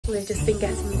We've just been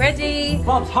getting ready.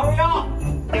 Bobs, hurry up! Do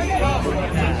you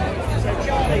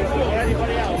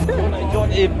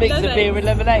want a mix of beer and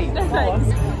lemonade? No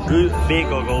thanks. Good beer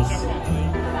goggles.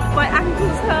 My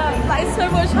ankles hurt. That is so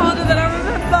much harder than I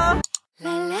remember.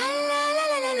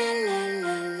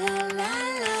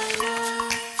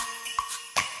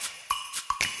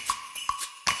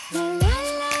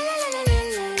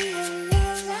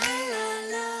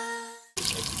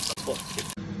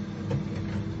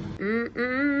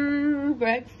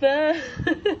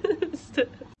 Breakfast.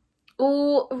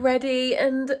 All ready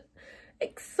and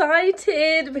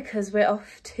excited because we're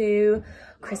off to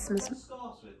Christmas.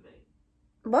 Scarves with me.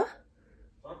 What?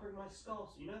 I bring my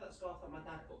scarves. You know that scarf that my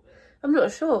dad got me? I'm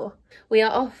not sure. We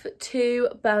are off to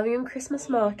Birmingham Christmas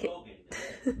Market.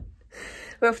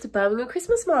 We're off to Birmingham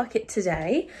Christmas Market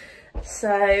today.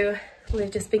 So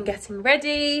we've just been getting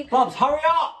ready. Bobs, hurry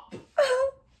up!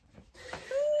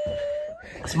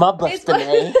 It's my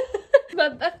birthday. My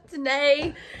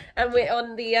birthday, and we're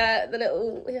on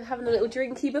we're having a little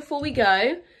drinky before we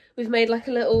go. We've made like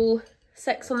a little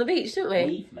sex on the beach, didn't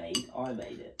we? I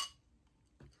made it.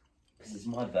 This is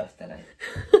my birthday.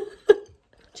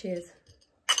 Cheers.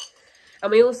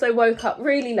 And we also woke up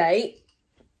really late.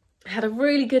 Had a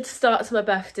really good start to my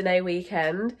birthday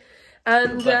weekend.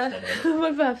 And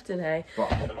my birthday.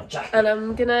 Right, I've got my jacket. And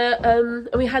I'm gonna and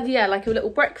we had like a little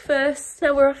breakfast.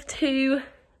 Now we're off to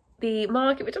the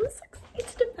market, which I'm so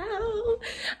excited about.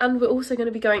 And we're also going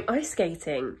to be going ice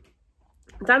skating.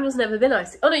 Daniel's never been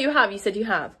ice. Oh no, you have. You said you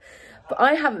have, but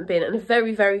I haven't been in a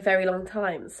very, very, very long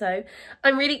time. So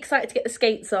I'm really excited to get the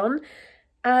skates on.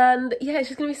 And yeah, it's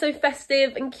just going to be so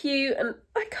festive and cute, and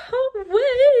I can't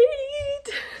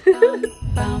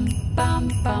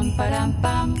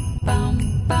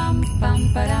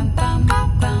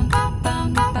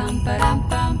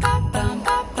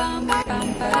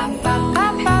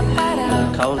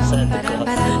Cold Santa Claus.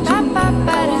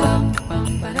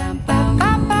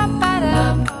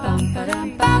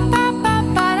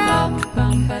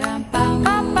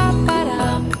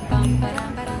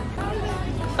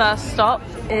 First stop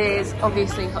is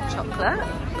obviously hot chocolate.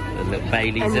 A little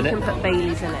Baileys in it. And you can put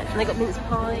Baileys in it. And they got mince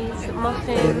pies,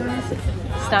 muffins,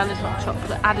 standard hot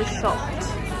chocolate, added shot.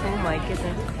 Oh my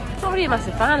goodness. I'm not really a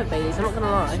massive fan of Baileys, I'm not going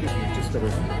to lie.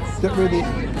 Get ready.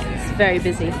 It's very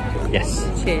busy. Yes.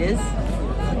 Cheers.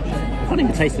 I can't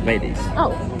even taste the Baileys.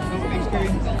 Oh.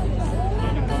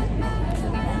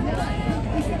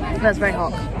 That's very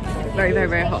hot. Very, very,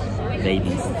 very hot.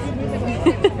 Baileys.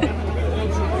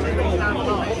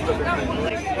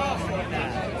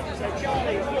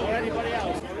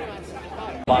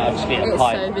 I'm just getting a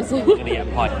pint. It's so busy. I'm going to get a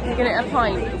pint. You're going to get a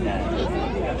pint?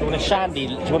 Yeah. Do you want a shandy?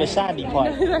 Do you want a sandy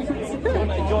pint? No thanks. Do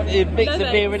you want a mix of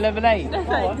beer and lemonade? No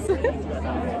thanks.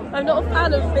 I'm not a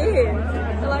fan of beer. I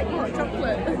like hot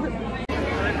chocolate.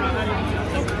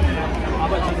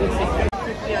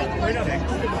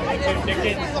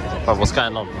 Oh, what's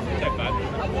going on?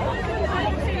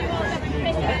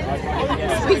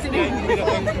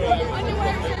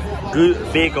 Good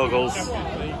beer goggles.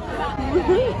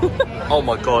 Oh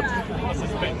my god.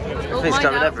 It's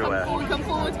going everywhere. Come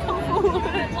forward, come forward.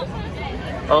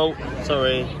 Oh,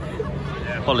 sorry.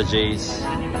 Apologies. I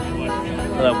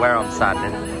don't know where I'm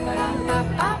standing.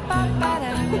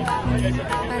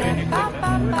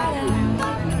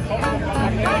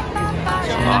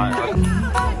 Right.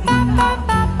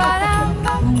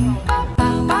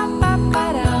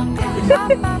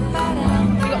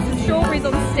 We got some strawberries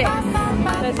on sticks.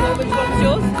 There's no which one's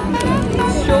yours?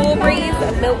 Strawberries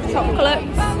and milk chocolate.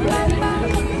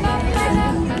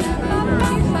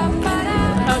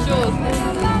 How's yours?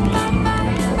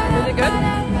 Is it good?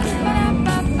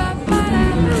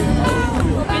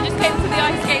 We just came to the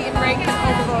ice skating rink and oh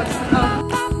my god. Oh.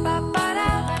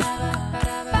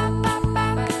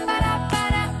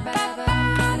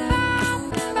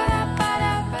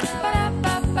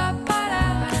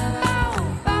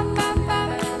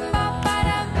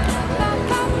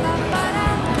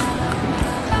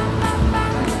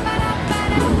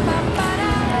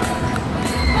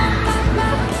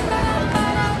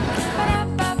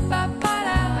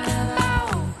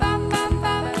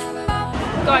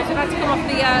 Guys, we've had to come off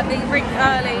the rink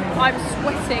early. I'm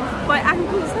sweating. My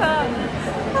ankles hurt.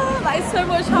 Oh, that is so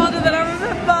much harder than I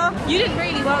remember. You did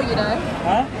really well, you know.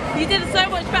 Huh? You did so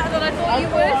much better than I thought you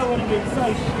would. I would have been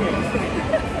so shit.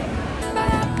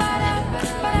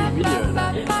 Video of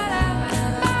that.